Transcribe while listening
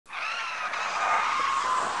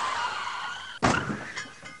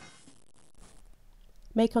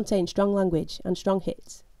may contain strong language and strong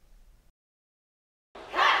hits.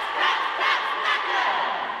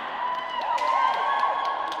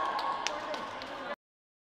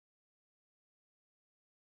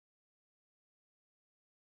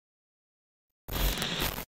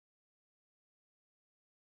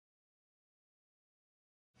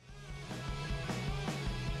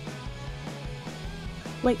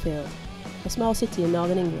 Wakefield, a small city in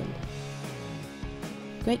northern England.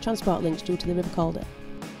 Great transport links due to the River Calder.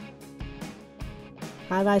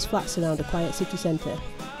 High-rise flats surround a quiet city centre.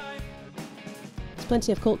 There's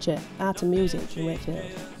plenty of culture, art and music in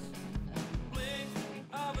Wakefield.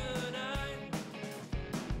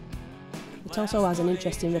 It also has an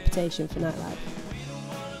interesting reputation for nightlife.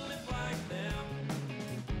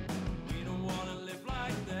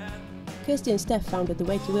 Kirsty and Steph founded the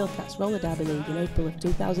Wakey Wheeled Cats roller derby league in April of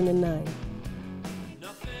 2009.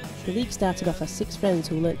 The league started off as 6 friends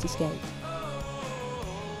who learnt to skate.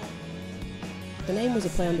 The name was a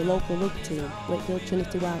play on the local rugby team, Wakefield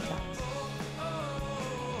Trinity Wildcats.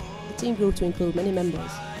 The team grew to include many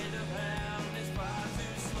members.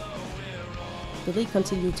 The league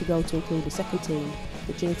continued to grow to include a second team,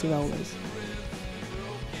 the Trinity Rollers.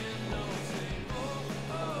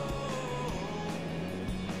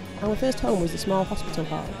 Our first home was the small hospital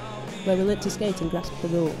hall, where we learnt to skate and grasp the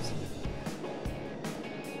rules.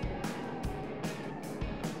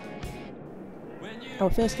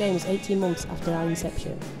 Our first game was 18 months after our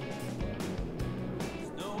inception.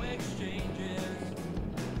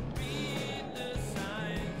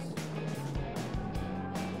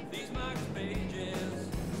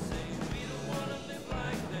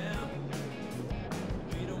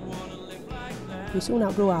 We soon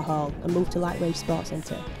outgrew our hall and moved to Lightwave Sports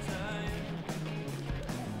Centre.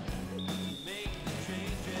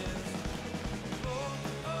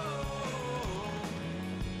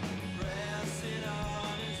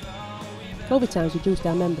 COVID times reduced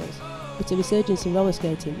our members, but a resurgence in roller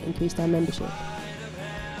skating increased our membership.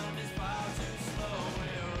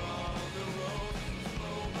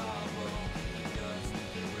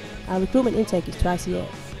 Our recruitment intake is twice a year,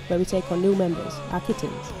 where we take on new members, our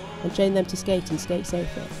kittens, and train them to skate and skate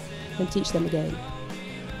safely, and teach them the game.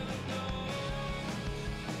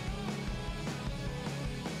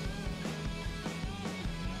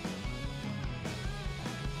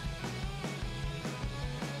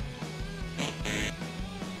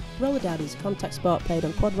 Roller derby is a contact sport played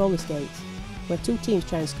on quad roller skates, where 2 teams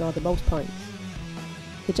try and score the most points.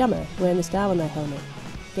 The jammer, wearing the star on their helmet,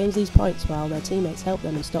 gains these points while their teammates help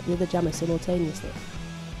them and stop the other jammer simultaneously.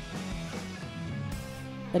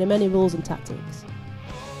 There are many rules and tactics.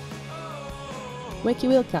 Wakey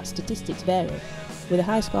Wheeled Cats statistics vary, with a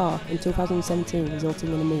high score in 2017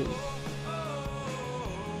 resulting in a mean.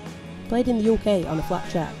 Played in the UK on a flat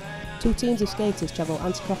track, 2 teams of skaters travel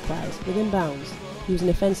anti-clockwise within bounds, using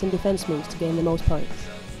offence and defence moves to gain the most points.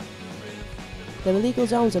 There are legal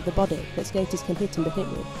zones of the body that skaters can hit and be hit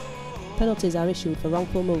with. Penalties are issued for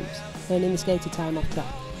wrongful moves, earning the skater time off track.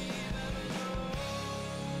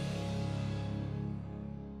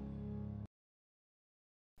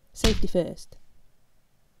 Safety first.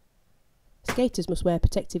 Skaters must wear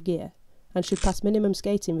protective gear and should pass minimum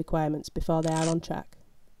skating requirements before they are on track.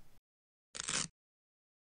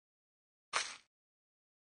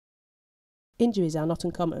 Injuries are not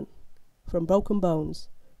uncommon, from broken bones,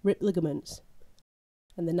 ripped ligaments,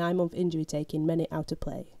 and the 9-month injury taking many out of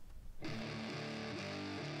play.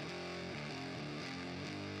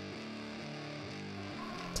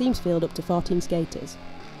 Teams field up to 14 skaters.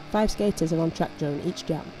 5 skaters are on track during each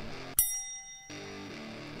jam.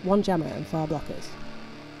 1 jammer and 4 blockers.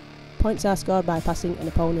 Points are scored by passing an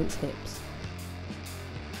opponent's hips.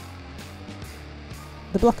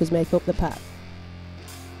 The blockers make up the pack.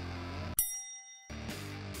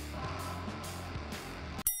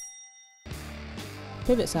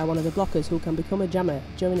 Pivots are one of the blockers who can become a jammer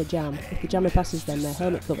during a jam if the jammer passes them their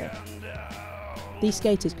helmet cover. These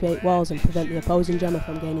skaters create walls and prevent the opposing jammer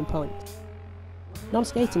from gaining points.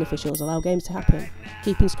 Non-skating officials allow games to happen,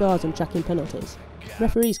 keeping scores and tracking penalties.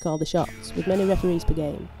 Referees call the shots, with many referees per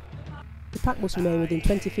game. The pack must remain within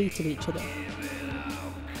 20 feet of each other.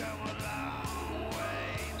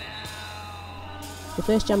 The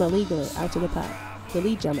first jammer legally out of the pack, the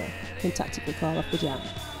lead jammer, can tactically call off the jam.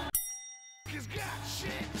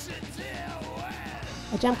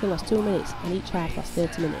 A jam can last 2 minutes and each half lasts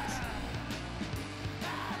 30 minutes.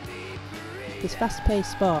 This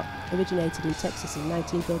fast-paced sport originated in Texas in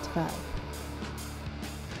 1935.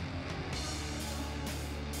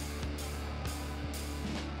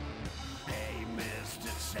 Hey,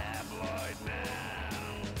 Mr. Tabloid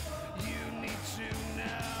Man, you need to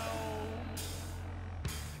know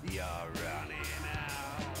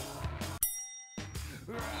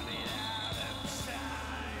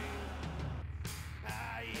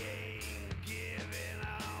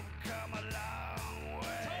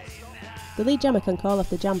The lead jammer can call off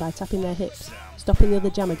the jam by tapping their hips, stopping the other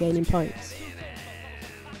jammer gaining points.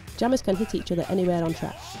 Jammers can hit each other anywhere on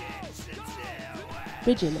track.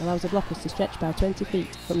 Bridging allows the blockers to stretch by 20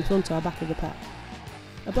 feet from the front or back of the pack.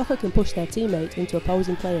 A blocker can push their teammate into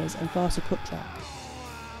opposing players and force a cut track.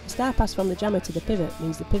 A star pass from the jammer to the pivot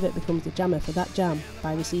means the pivot becomes the jammer for that jam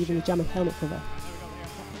by receiving the jammer helmet cover.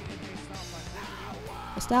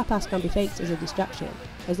 A star pass can be faked as a distraction,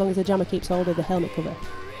 as long as the jammer keeps hold of the helmet cover.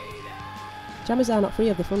 Jammers are not free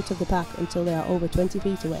of the front of the pack until they are over 20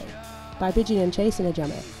 feet away. By bridging and chasing a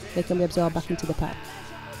jammer, they can be absorbed back into the pack.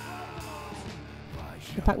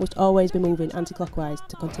 The pack must always be moving anti-clockwise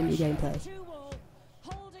to continue gameplay.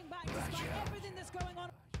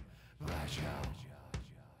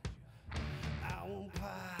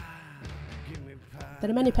 There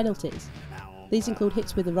are many penalties. These include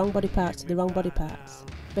hits with the wrong body parts to the wrong body parts,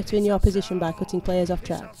 bettering your position by cutting players off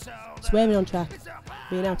track, swerving on track,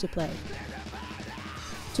 being out of play.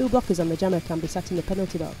 2 blockers on the jammer can be sat in the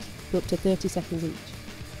penalty box for up to 30 seconds each.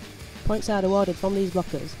 Points are awarded from these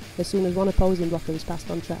blockers as soon as one opposing blocker is passed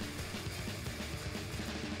on track.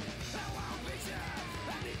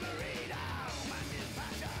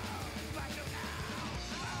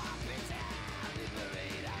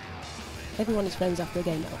 Everyone is friends after a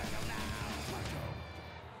game now.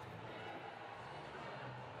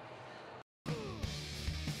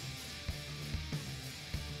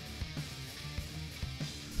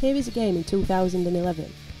 Here is a game in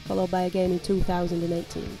 2011, followed by a game in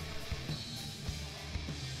 2018.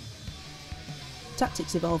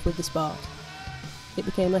 Tactics evolved with the sport. It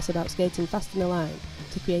became less about skating fast in a line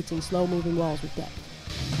to creating slow-moving walls with depth.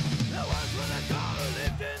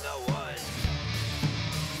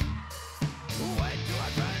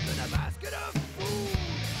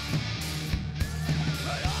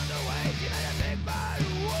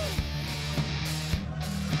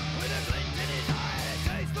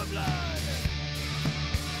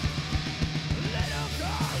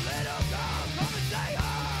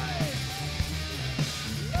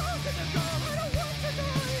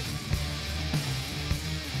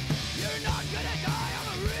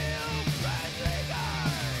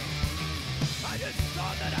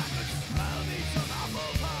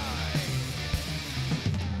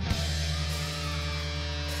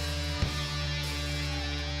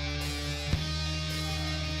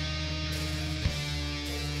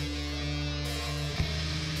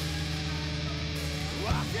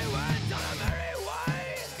 Wakey went on a merry way,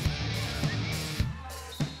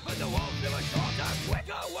 but the wolf knew a shorter,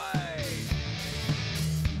 quicker way.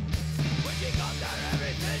 When she got there,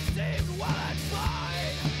 everything seemed well and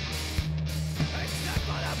fine, except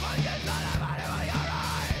for the bunches on the bottom of your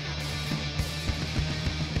eye.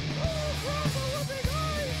 Oh, brother, what big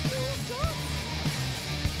eyes, you duck!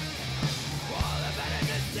 All the better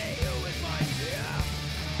to see you is my dear.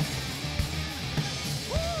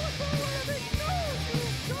 Oh, what a big nose, you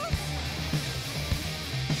duck!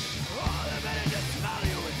 All the better to smell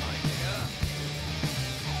you is my dear.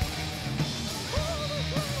 Oh, the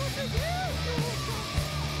sun with the ears, you duck!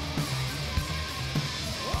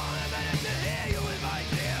 All the better to hear you is my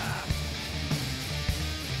dear.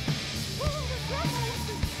 Oh, the drummer with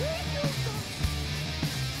the teeth, you duck!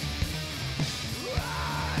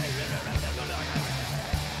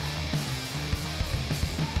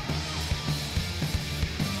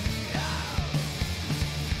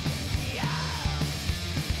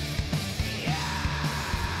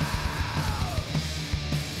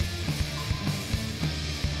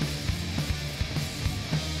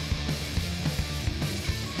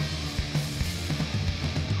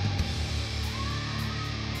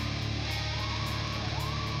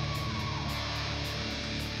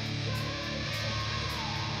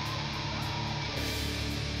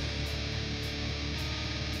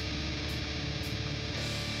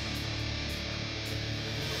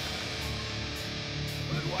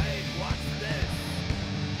 But wait, what's this?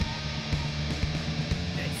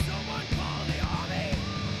 Did someone call the army?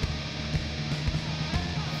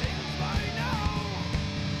 Things by now,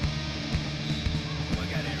 we're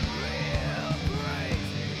getting real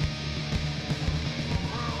crazy.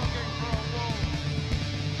 We're looking for a wolf,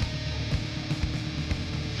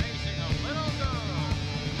 chasing a little girl.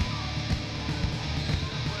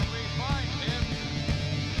 When we find him,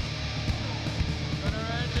 gonna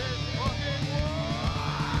end his fucking war.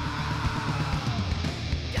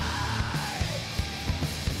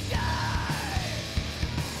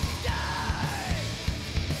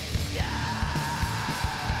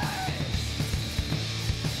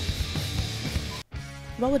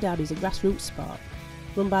 Roller derby is a grassroots sport,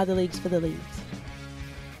 run by the leagues for the leagues.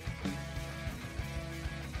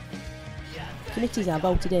 Committees are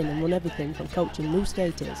voted in and run everything from coaching new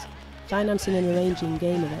skaters, financing and arranging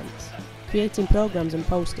game events, creating programmes and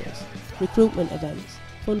posters, recruitment events,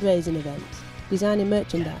 fundraising events, designing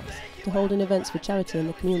merchandise, to holding events for charity in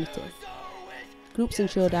the community. Groups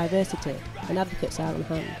ensure diversity and advocates are on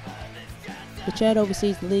hand. The chair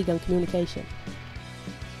oversees the league on communication.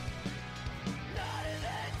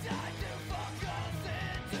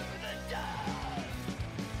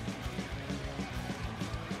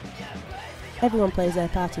 Everyone plays their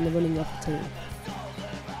part in the running of the team.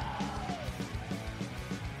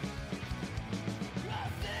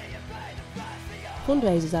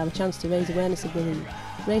 Fundraisers are a chance to raise awareness of the league,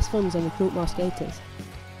 raise funds and recruit more skaters.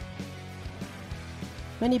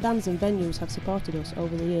 Many bands and venues have supported us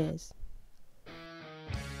over the years.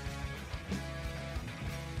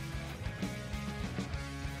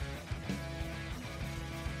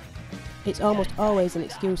 It's almost always an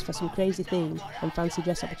excuse for some crazy theme and fancy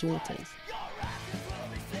dress opportunities.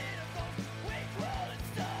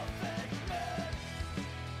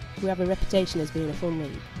 We have a reputation as being a fun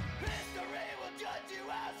league.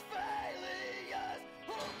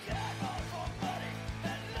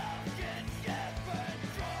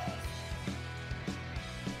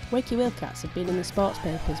 Wakey Wheeled Cats have been in the sports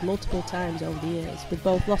papers multiple times over the years, with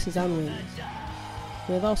both losses and wins.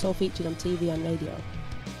 We have also featured on TV and radio.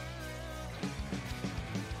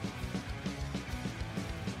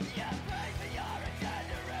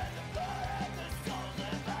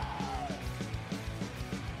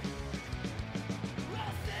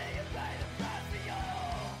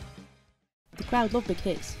 The crowd love big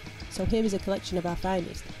hits, so here is a collection of our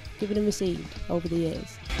finest, given and received over the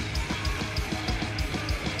years.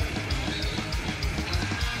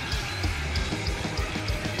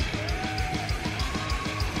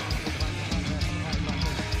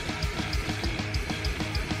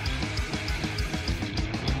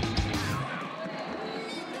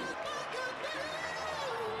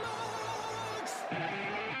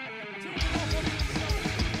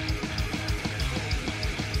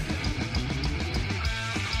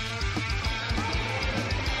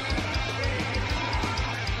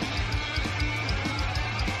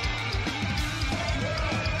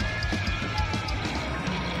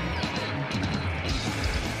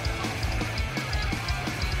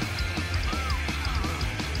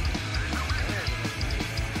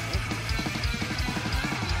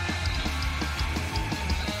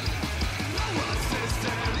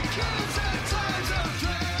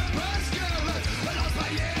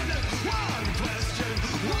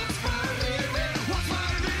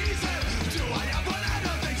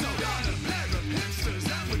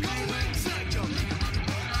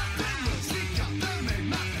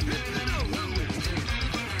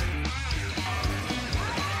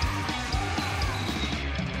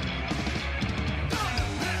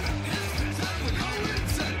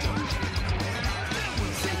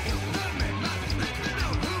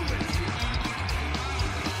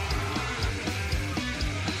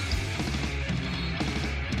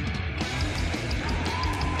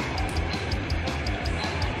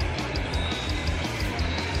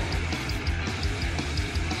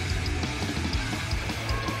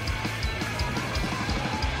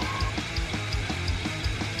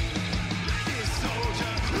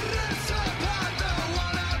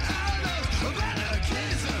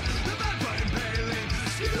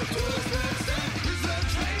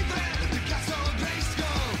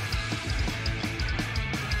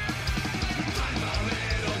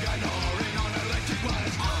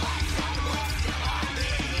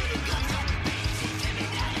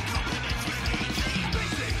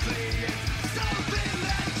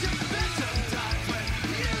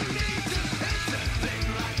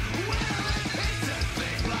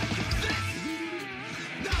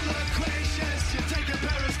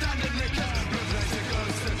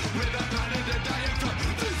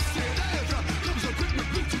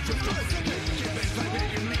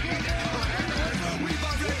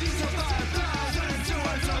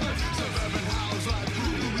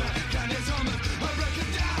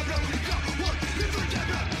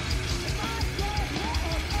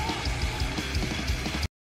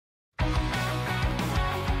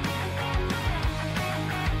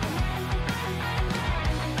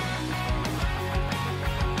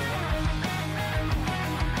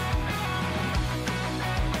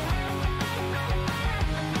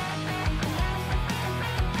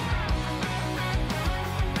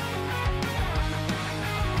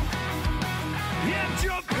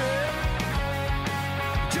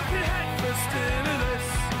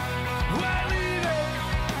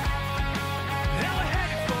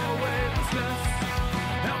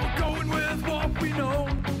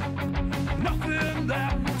 Nothing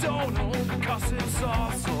that we don't know, because massive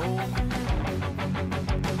saucer.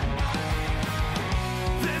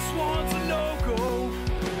 This one's a logo.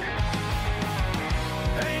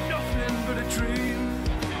 Ain't nothing but a dream.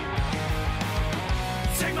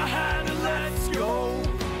 Take my hand and let's go.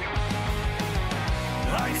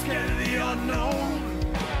 Are you scared of the unknown?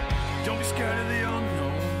 Don't be scared of the unknown.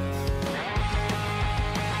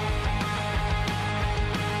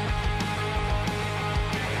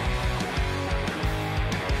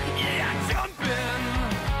 Yeah,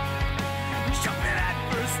 jumping at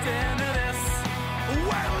first into this.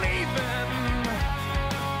 We're leaving,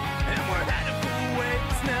 and we're headed for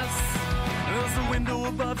wakeness. There's a window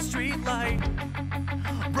above street light.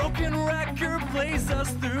 Broken record plays us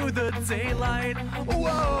through the daylight.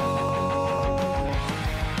 Whoa,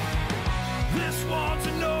 this one's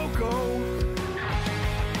a no-go.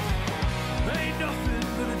 Ain't nothing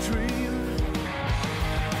but a dream.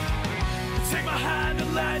 Take my hand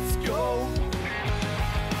and let's go.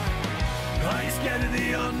 Are you scared of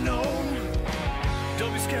the unknown?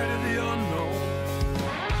 Don't be scared of the unknown.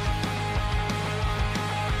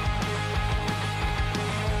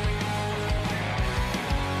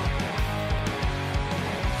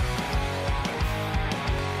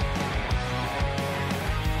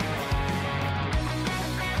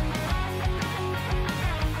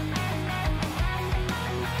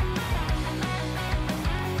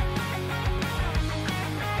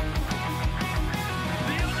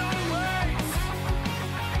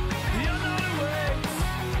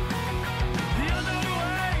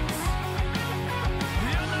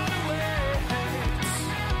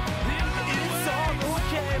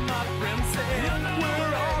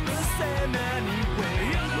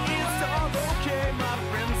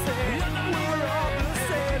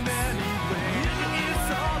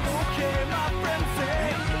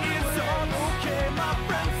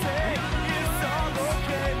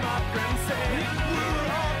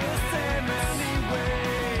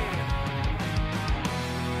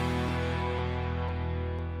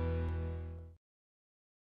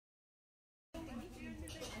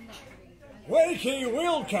 Wakey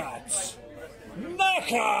Wheeled Cats!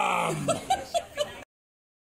 Knock 'em!